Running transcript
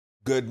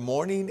Good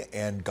morning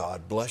and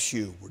God bless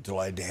you. We're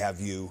delighted to have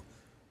you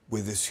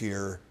with us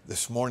here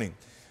this morning.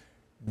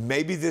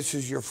 Maybe this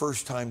is your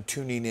first time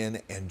tuning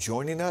in and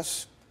joining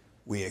us.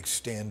 We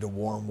extend a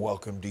warm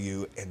welcome to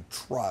you and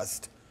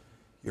trust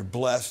you're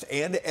blessed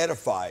and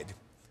edified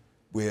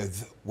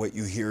with what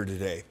you hear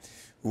today.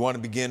 We want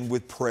to begin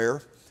with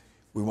prayer.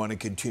 We want to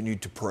continue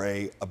to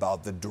pray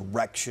about the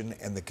direction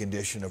and the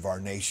condition of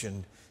our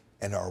nation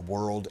and our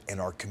world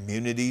and our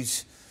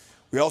communities.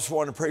 We also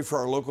want to pray for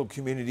our local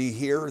community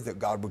here, that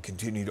God would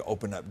continue to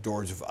open up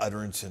doors of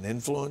utterance and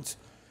influence.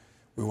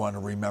 We want to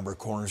remember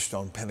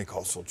Cornerstone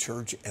Pentecostal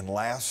Church. And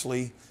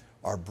lastly,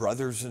 our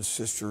brothers and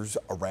sisters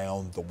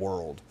around the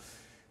world.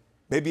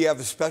 Maybe you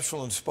have a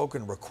special and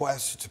spoken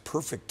request. It's a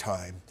perfect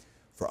time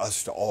for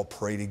us to all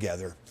pray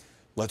together.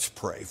 Let's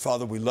pray.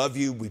 Father, we love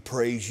you, we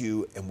praise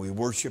you, and we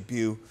worship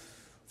you.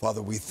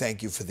 Father, we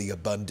thank you for the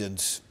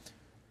abundance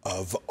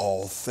of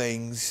all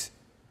things.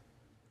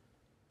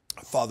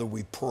 Father,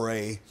 we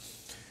pray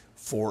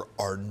for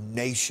our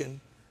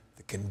nation,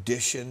 the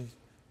condition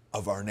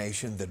of our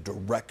nation, the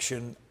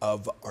direction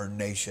of our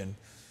nation.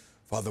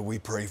 Father, we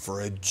pray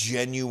for a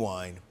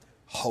genuine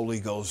Holy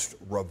Ghost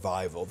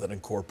revival that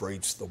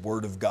incorporates the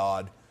Word of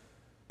God,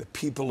 the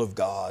people of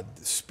God,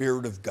 the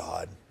Spirit of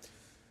God,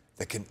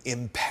 that can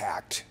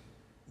impact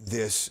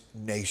this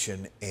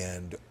nation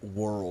and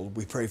world.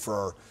 We pray for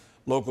our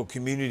local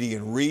community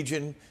and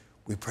region.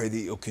 We pray that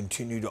you'll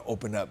continue to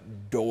open up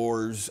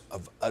doors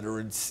of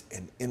utterance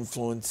and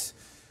influence.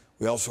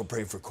 We also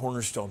pray for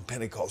Cornerstone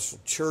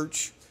Pentecostal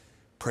Church.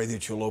 Pray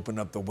that you'll open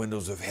up the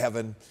windows of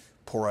heaven,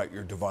 pour out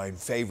your divine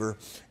favor.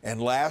 And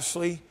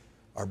lastly,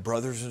 our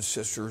brothers and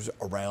sisters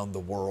around the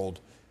world,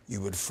 you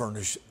would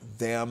furnish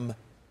them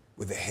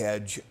with a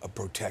hedge of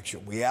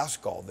protection. We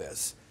ask all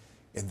this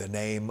in the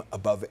name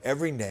above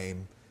every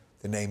name,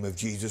 the name of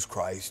Jesus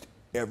Christ.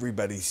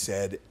 Everybody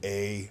said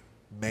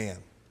amen.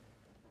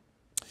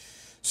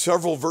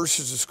 Several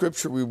verses of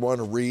scripture we want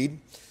to read.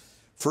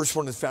 First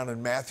one is found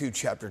in Matthew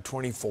chapter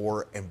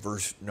 24 and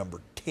verse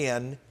number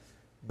 10.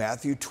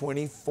 Matthew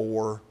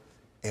 24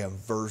 and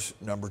verse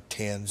number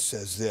 10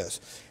 says this,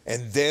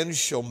 "And then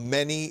shall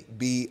many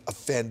be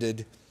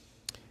offended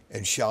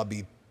and shall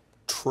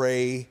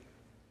betray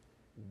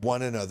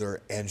one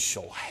another and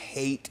shall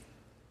hate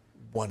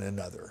one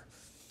another."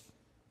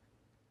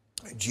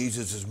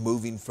 Jesus is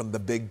moving from the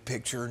big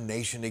picture,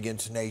 nation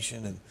against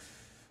nation,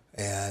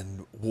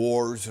 and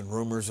wars and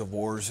rumors of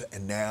wars,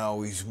 and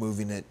now he's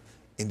moving it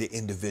into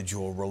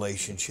individual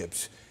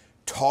relationships,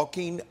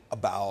 talking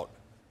about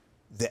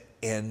the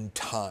end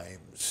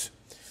times.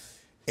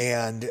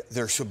 "And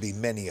there shall be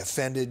many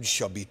offended,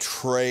 shall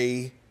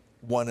betray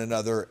one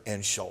another,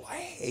 and shall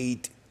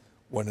hate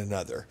one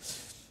another."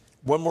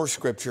 One more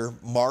scripture,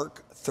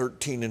 Mark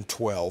 13 and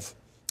 12.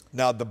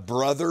 "Now the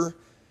brother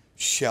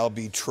shall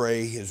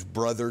betray his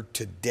brother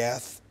to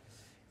death,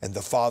 and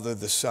the father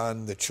the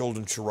son. The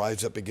children shall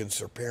rise up against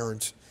their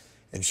parents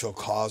and shall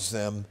cause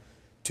them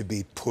to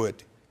be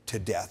put to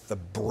death." The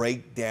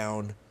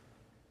breakdown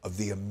of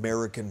the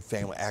American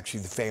family,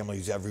 actually the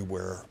families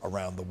everywhere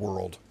around the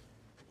world.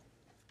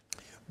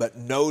 But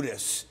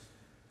notice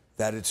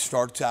that it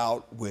starts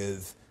out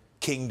with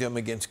kingdom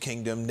against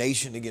kingdom,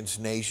 nation against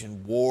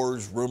nation,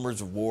 wars, rumors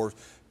of wars,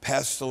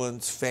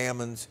 pestilence,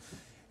 famines,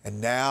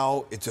 and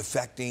now it's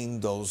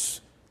affecting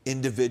those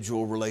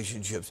individual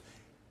relationships,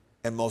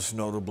 and most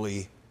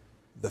notably,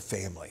 the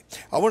family.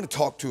 I want to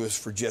talk to us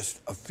for just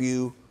a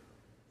few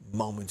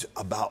moments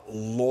about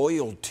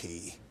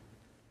loyalty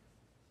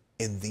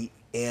in the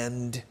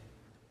end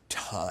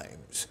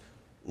times.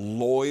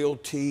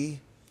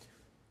 Loyalty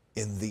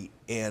in the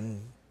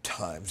end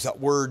times. That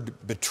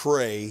word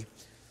betray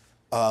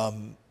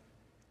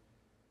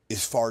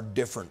is far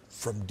different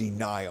from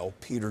denial.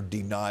 Peter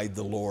denied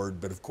the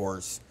Lord, but of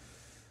course,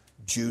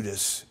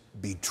 Judas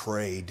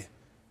betrayed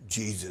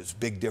Jesus.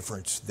 Big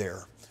difference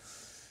there.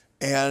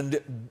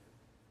 And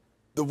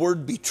the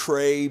word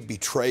betray,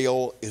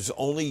 betrayal, is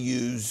only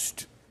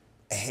used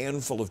a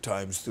handful of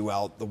times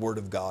throughout the Word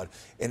of God,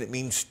 and it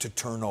means to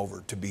turn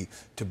over,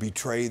 to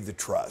betray the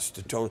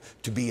trust,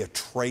 to be a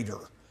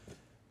traitor,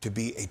 to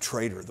be a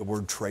traitor. The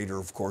word traitor,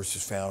 of course,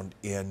 is found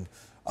in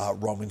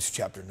Romans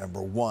chapter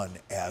number 1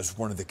 as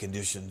one of the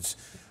conditions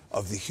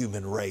of the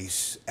human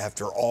race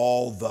after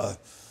all the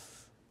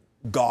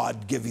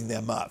God giving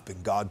them up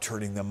and God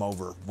turning them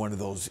over. One of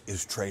those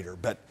is traitor.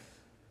 But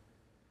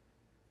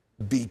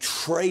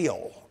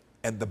betrayal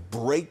and the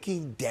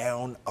breaking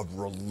down of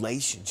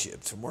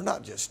relationships, and we're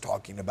not just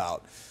talking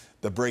about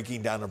the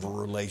breaking down of a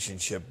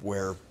relationship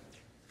where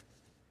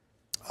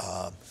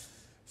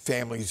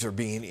families are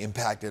being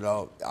impacted.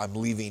 Oh, I'm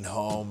leaving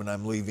home and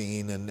I'm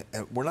leaving, and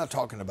we're not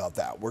talking about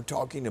that. We're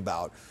talking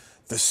about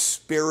the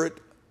spirit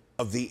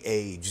of the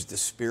age, the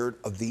spirit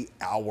of the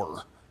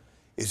hour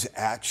is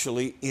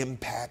actually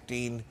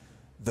impacting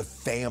the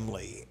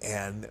family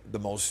and the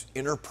most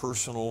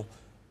interpersonal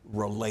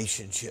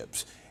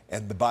relationships.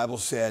 And the Bible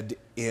said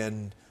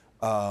in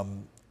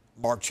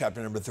Mark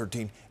chapter number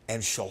 13,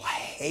 "and shall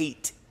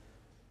hate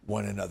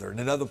one another. In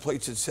another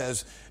place it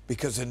says,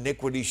 because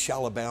iniquity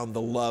shall abound,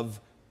 the love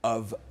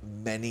of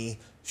many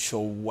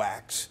shall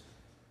wax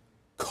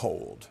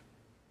cold.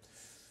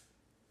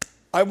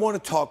 I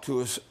want to talk to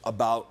us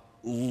about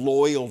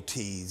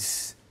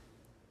loyalties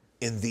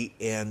in the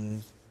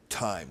end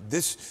time.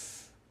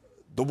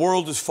 The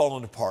world is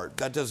falling apart.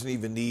 That doesn't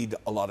even need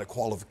a lot of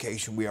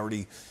qualification. We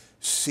already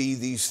see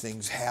these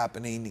things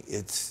happening.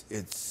 It's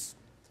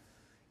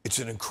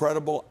an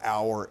incredible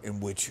hour in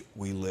which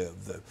we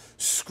live. The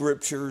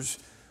scriptures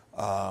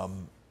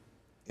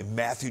in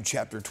Matthew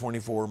chapter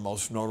 24,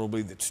 most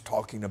notably, that's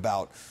talking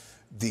about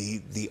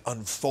the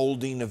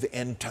unfolding of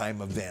end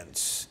time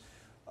events.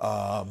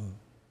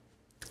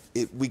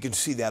 We can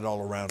see that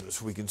all around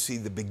us. We can see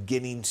the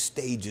beginning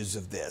stages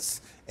of this,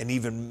 and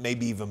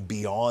maybe even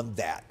beyond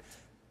that,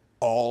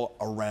 all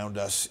around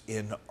us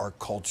in our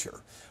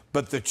culture.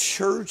 But the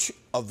church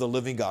of the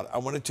living God, I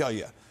want to tell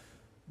you,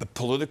 the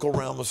political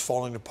realm is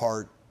falling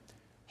apart.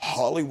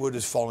 Hollywood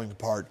is falling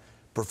apart.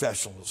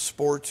 Professional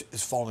sports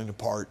is falling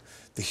apart.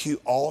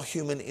 All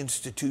human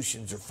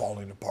institutions are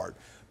falling apart.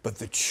 But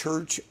the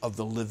church of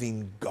the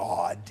living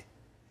God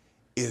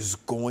is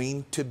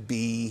going to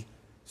be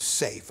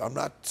safe. I'm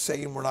not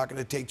saying we're not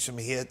going to take some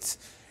hits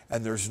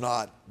and there's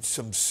not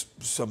some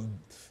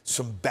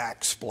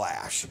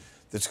backsplash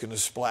that's going to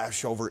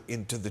splash over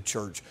into the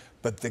church,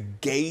 but the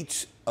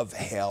gates of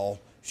hell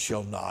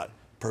shall not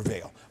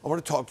prevail. I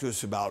want to talk to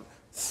us about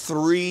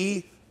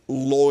 3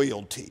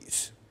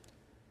 loyalties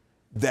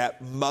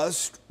that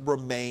must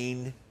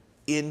remain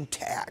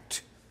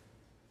intact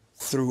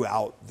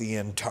throughout the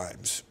end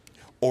times,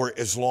 or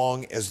as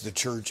long as the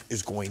church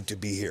is going to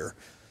be here.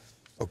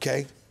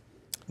 Okay?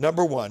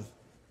 Number 1,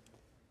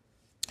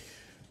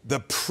 the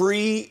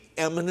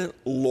preeminent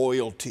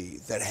loyalty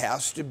that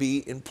has to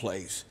be in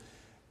place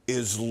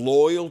is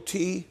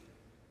loyalty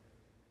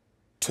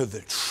to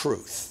the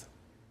truth.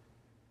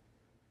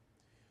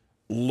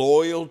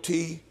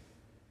 Loyalty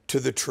to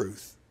the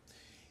truth.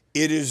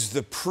 It is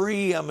the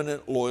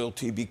preeminent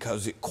loyalty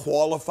because it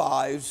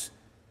qualifies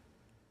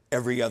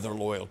every other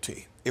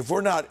loyalty. If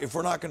we're not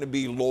going to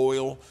be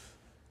loyal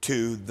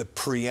to the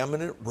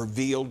preeminent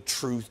revealed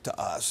truth to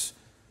us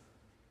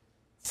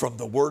from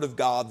the Word of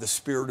God, the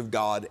Spirit of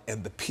God,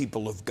 and the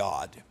people of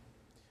God,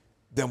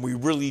 then we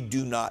really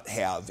do not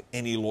have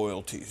any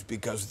loyalties,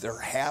 because there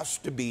has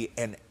to be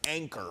an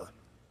anchor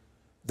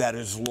that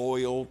is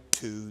loyal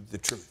to the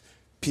truth.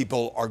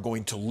 People are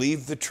going to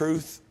leave the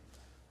truth.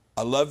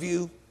 I love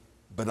you,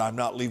 but I'm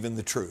not leaving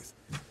the truth.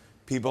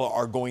 People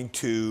are going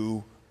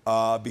to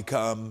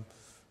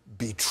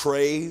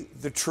betray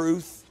the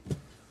truth.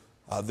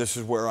 This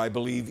is where I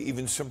believe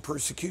even some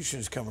persecution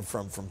is coming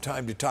from. From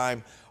time to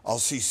time, I'll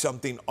see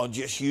something on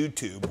just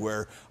YouTube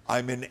where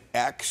I'm an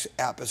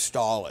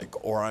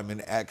ex-apostolic, or I'm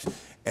an ex,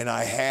 and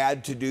I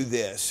had to do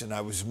this, and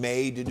I was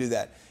made to do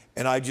that.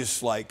 And I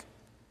just like,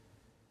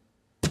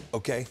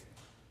 okay,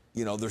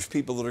 there's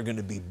people that are going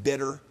to be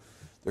bitter.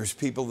 There's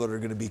people that are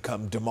going to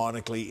become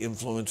demonically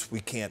influenced. We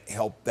can't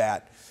help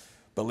that.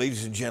 But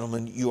ladies and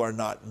gentlemen, you are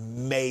not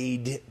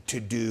made to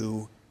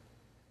do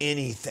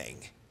anything.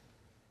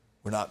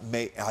 We're not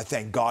made. I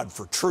thank God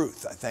for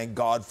truth. I thank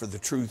God for the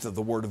truth of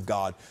the Word of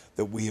God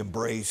that we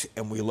embrace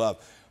and we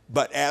love.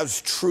 But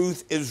as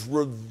truth is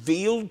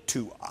revealed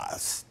to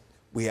us,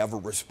 we have a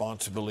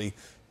responsibility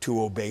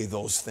to obey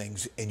those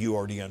things, and you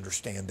already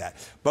understand that.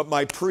 But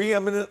my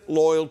preeminent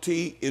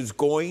loyalty is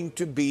going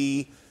to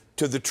be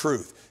to the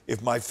truth.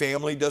 If my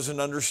family doesn't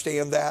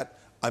understand that,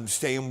 I'm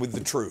staying with the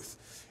truth.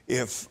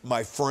 If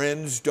my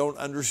friends don't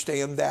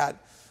understand that,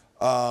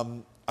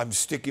 I'm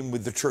sticking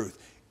with the truth.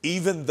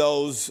 Even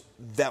those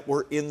that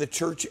were in the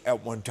church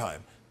at one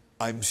time,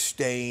 I'm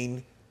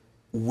staying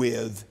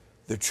with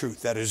the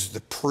truth. That is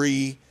the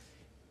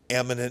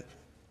preeminent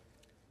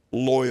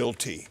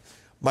loyalty.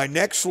 My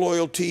next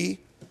loyalty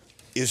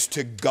is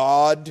to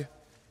God-ordained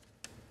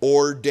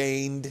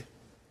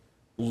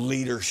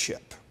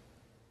leadership.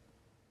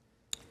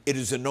 It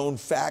is a known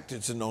fact,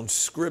 it's a known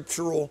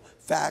scriptural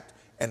fact,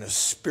 and a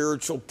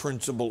spiritual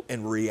principle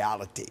and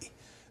reality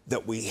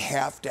that we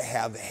have to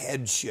have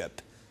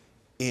headship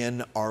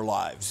in our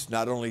lives.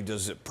 Not only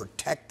does it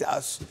protect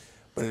us,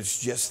 but it's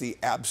just the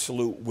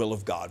absolute will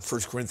of God.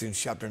 1 Corinthians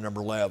chapter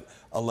number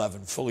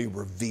 11 fully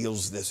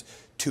reveals this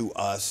to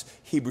us.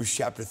 Hebrews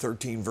chapter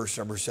 13, verse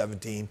number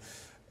 17,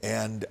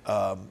 and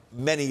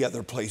many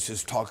other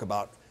places talk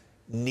about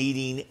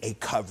needing a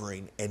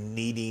covering and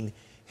needing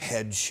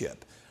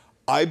headship.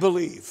 I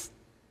believe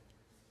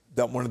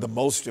that one of the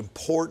most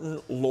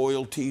important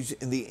loyalties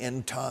in the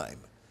end time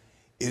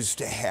is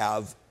to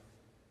have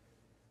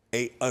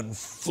a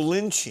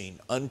unflinching,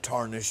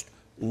 untarnished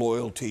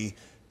loyalty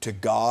to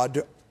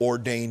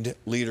God-ordained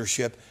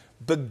leadership,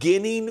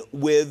 beginning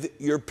with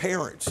your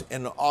parents.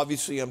 And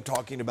obviously I'm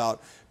talking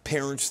about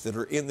parents that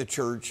are in the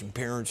church and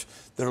parents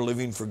that are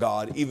living for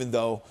God, even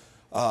though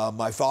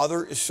my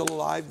father is still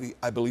alive.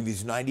 I believe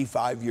he's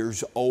 95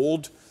 years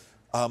old.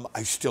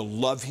 I still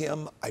love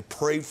him. I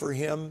pray for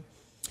him.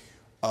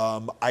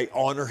 I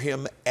honor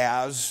him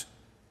as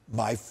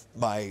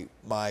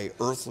my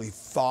earthly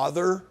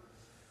father,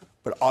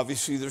 but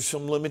obviously there's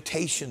some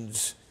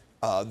limitations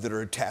that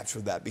are attached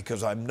with that,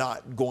 because I'm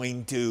not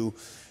going to,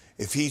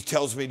 if he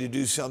tells me to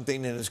do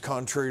something and is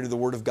contrary to the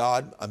Word of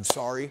God, I'm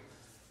sorry,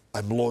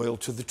 I'm loyal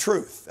to the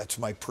truth. That's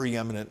my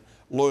preeminent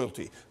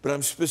loyalty. But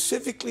I'm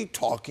specifically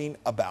talking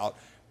about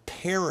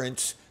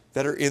parents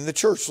that are in the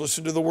church.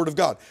 Listen to the Word of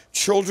God.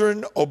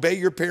 Children, obey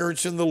your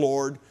parents in the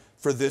Lord,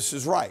 for this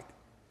is right.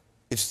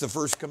 It's the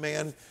first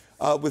command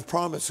with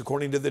promise,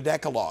 according to the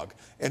Decalogue.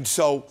 And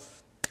so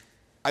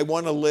I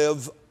want to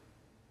live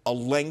a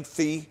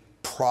lengthy,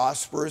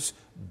 prosperous,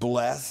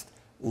 blessed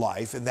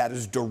life, and that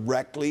is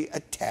directly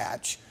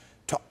attached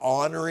to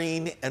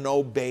honoring and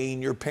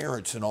obeying your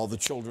parents. And all the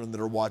children that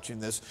are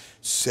watching this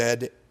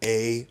said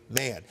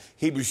amen.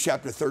 Hebrews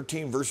chapter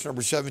 13, verse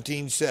number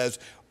 17 says,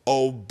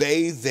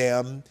 obey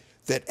them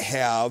that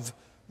have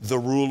the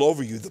rule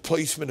over you. The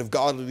placement of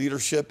godly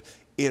leadership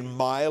in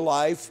my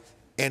life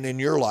and in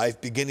your life,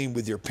 beginning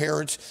with your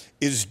parents,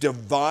 is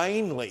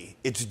divinely,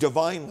 it's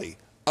divinely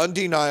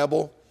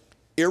undeniable,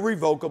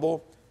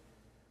 irrevocable,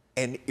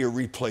 and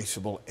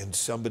irreplaceable. And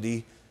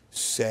somebody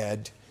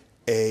said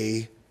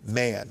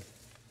amen.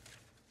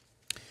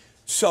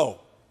 So,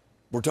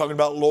 we're talking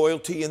about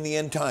loyalty in the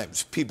end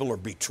times. People are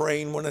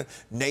betraying one another,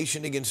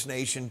 nation against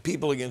nation,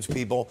 people against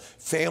people,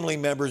 family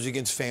members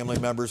against family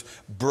members,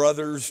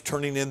 brothers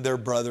turning in their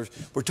brothers.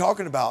 We're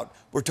talking about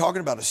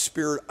a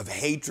spirit of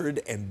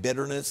hatred and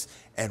bitterness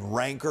and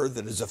rancor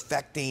that is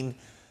affecting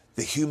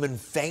the human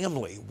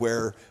family,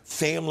 where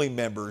family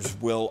members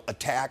will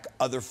attack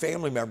other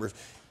family members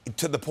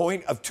to the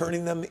point of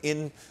turning them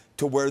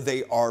into where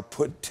they are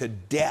put to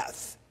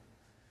death.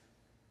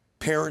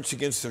 Parents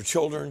against their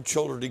children,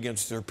 children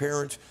against their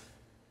parents.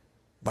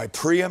 My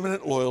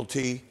preeminent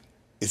loyalty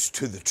is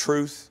to the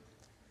truth.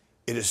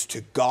 It is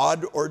to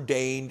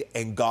God-ordained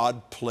and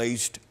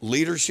God-placed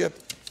leadership.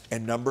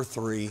 And number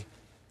three,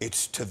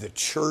 it's to the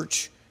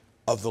church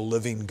of the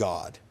living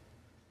God.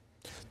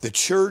 The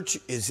church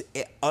is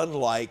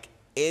unlike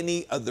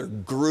any other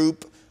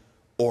group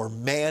or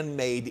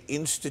man-made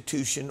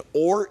institution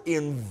or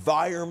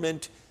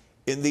environment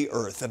in the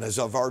earth. And as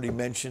I've already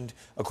mentioned,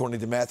 according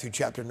to Matthew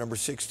chapter number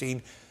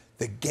 16,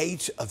 the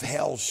gates of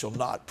hell shall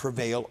not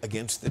prevail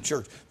against the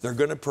church. They're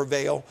going to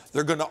prevail.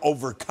 They're going to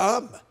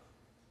overcome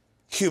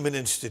human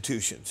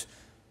institutions.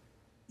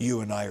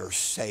 You and I are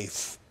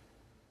safe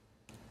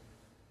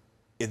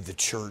in the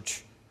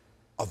church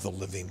of the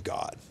living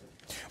God.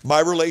 My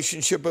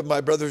relationship with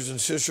my brothers and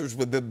sisters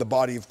within the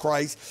body of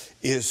Christ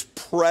is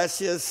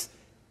precious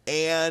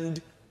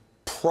and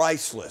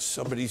priceless.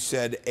 Somebody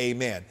said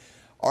amen.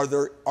 Are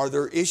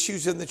there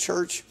issues in the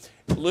church?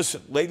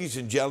 Listen, ladies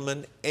and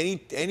gentlemen,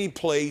 any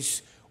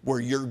place where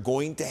you're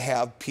going to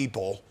have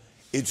people,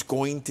 it's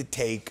going to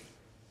take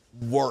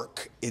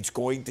work. It's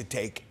going to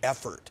take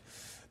effort.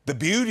 The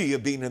beauty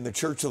of being in the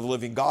church of the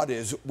living God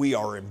is we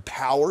are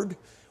empowered.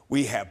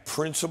 We have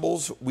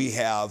principles. We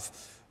have,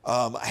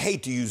 I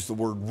hate to use the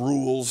word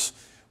rules,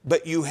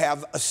 but you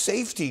have a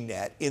safety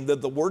net in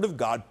that the Word of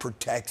God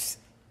protects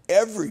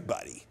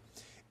everybody.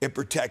 It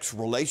protects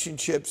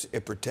relationships.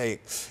 It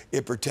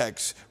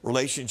protects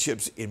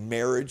relationships in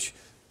marriage.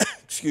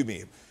 Excuse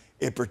me.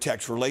 It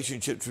protects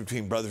relationships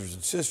between brothers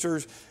and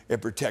sisters.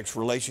 It protects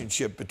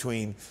relationship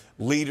between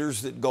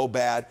leaders that go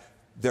bad.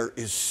 There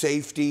is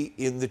safety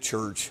in the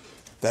church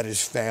that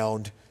is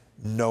found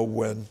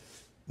nowhere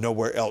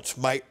else.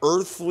 My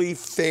earthly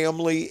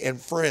family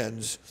and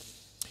friends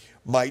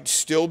might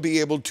still be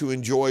able to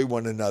enjoy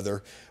one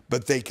another,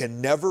 but they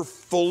can never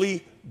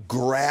fully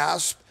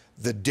grasp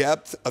the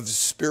depth of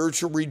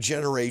spiritual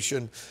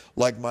regeneration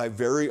like my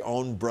very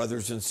own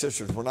brothers and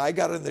sisters. When I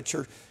got in the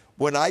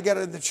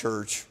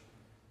church,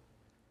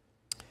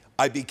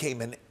 I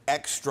became an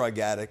ex-drug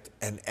addict,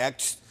 an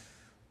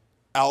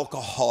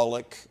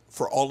ex-alcoholic.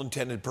 For all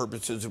intended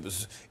purposes, it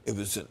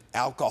was an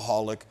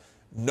alcoholic,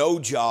 no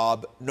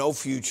job, no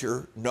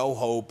future, no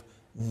hope,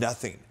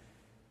 nothing.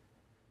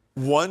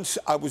 Once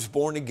I was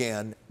born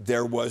again,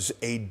 there was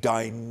a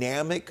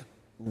dynamic,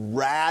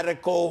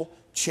 radical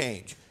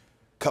change.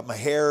 Cut my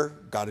hair,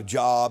 got a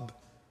job,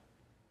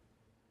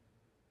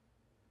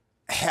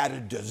 had a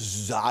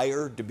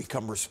desire to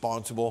become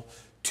responsible,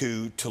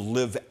 to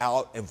live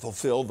out and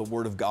fulfill the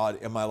Word of God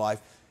in my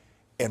life.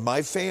 And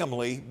my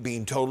family,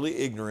 being totally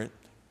ignorant,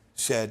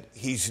 said,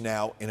 he's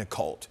now in a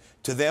cult.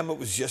 To them, it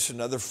was just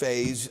another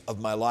phase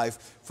of my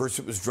life. First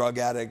it was drug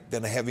addict,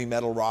 then a heavy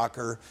metal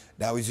rocker.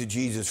 Now he's a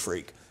Jesus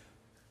freak.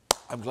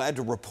 I'm glad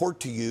to report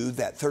to you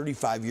that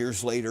 35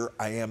 years later,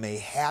 I am a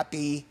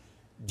happy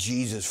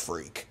Jesus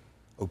freak.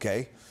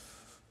 Okay?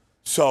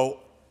 So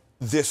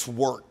this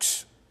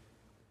works.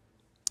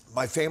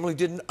 My family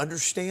didn't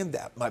understand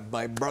that.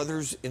 My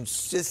brothers and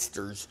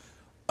sisters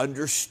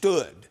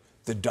understood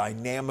the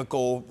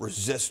dynamical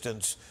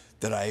resistance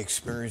that I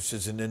experienced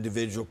as an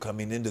individual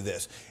coming into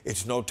this.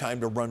 It's no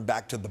time to run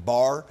back to the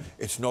bar.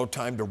 It's no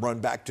time to run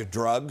back to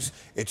drugs.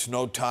 It's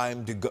no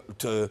time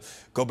to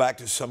go back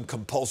to some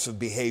compulsive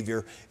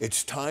behavior.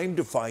 It's time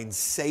to find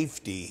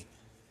safety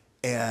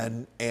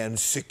and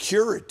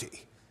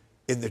security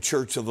in the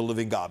church of the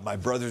living God. My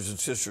brothers and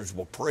sisters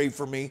will pray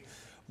for me.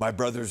 My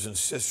brothers and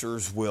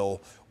sisters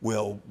will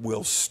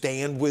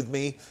stand with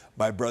me.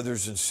 My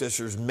brothers and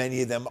sisters,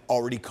 many of them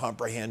already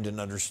comprehend and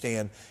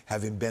understand,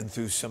 having been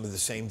through some of the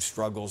same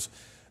struggles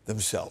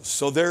themselves.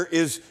 So there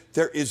is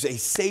a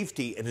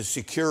safety and a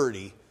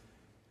security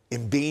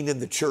in being in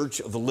the church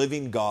of the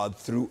living God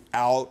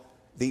throughout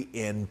the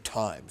end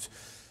times.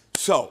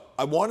 So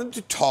I wanted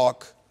to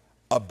talk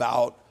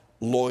about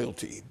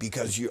loyalty,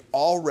 because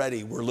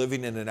we're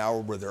living in an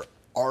hour where there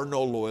are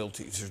no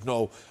loyalties. There's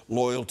no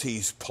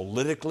loyalties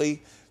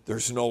politically.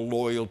 There's no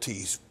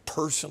loyalties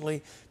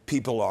personally.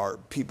 People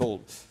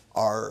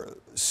are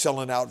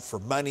selling out for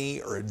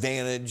money or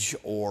advantage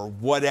or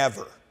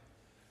whatever.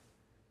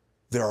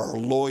 There are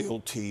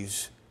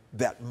loyalties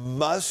that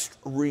must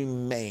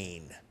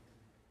remain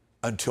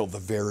until the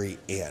very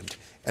end.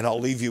 And I'll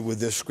leave you with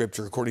this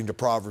scripture according to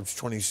Proverbs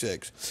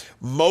 26.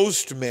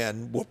 Most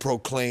men will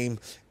proclaim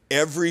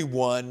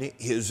everyone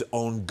his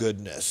own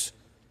goodness,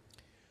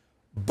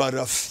 but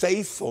a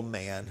faithful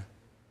man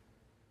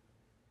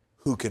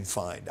who can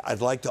find.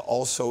 I'd like to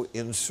also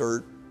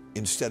insert,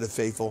 instead of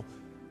faithful,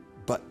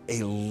 but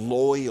a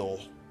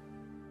loyal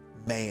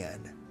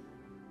man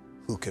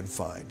who can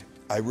find.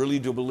 I really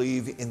do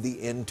believe in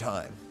the end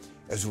time,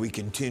 as we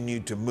continue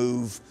to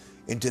move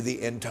into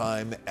the end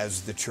time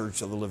as the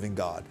church of the living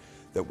God,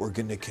 that we're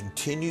going to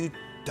continue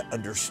to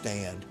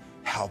understand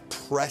how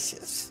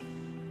precious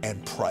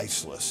and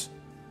priceless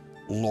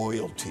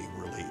loyalty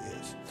really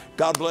is.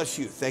 God bless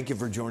you. Thank you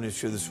for joining us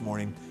here this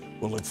morning.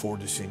 We'll look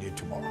forward to seeing you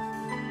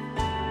tomorrow.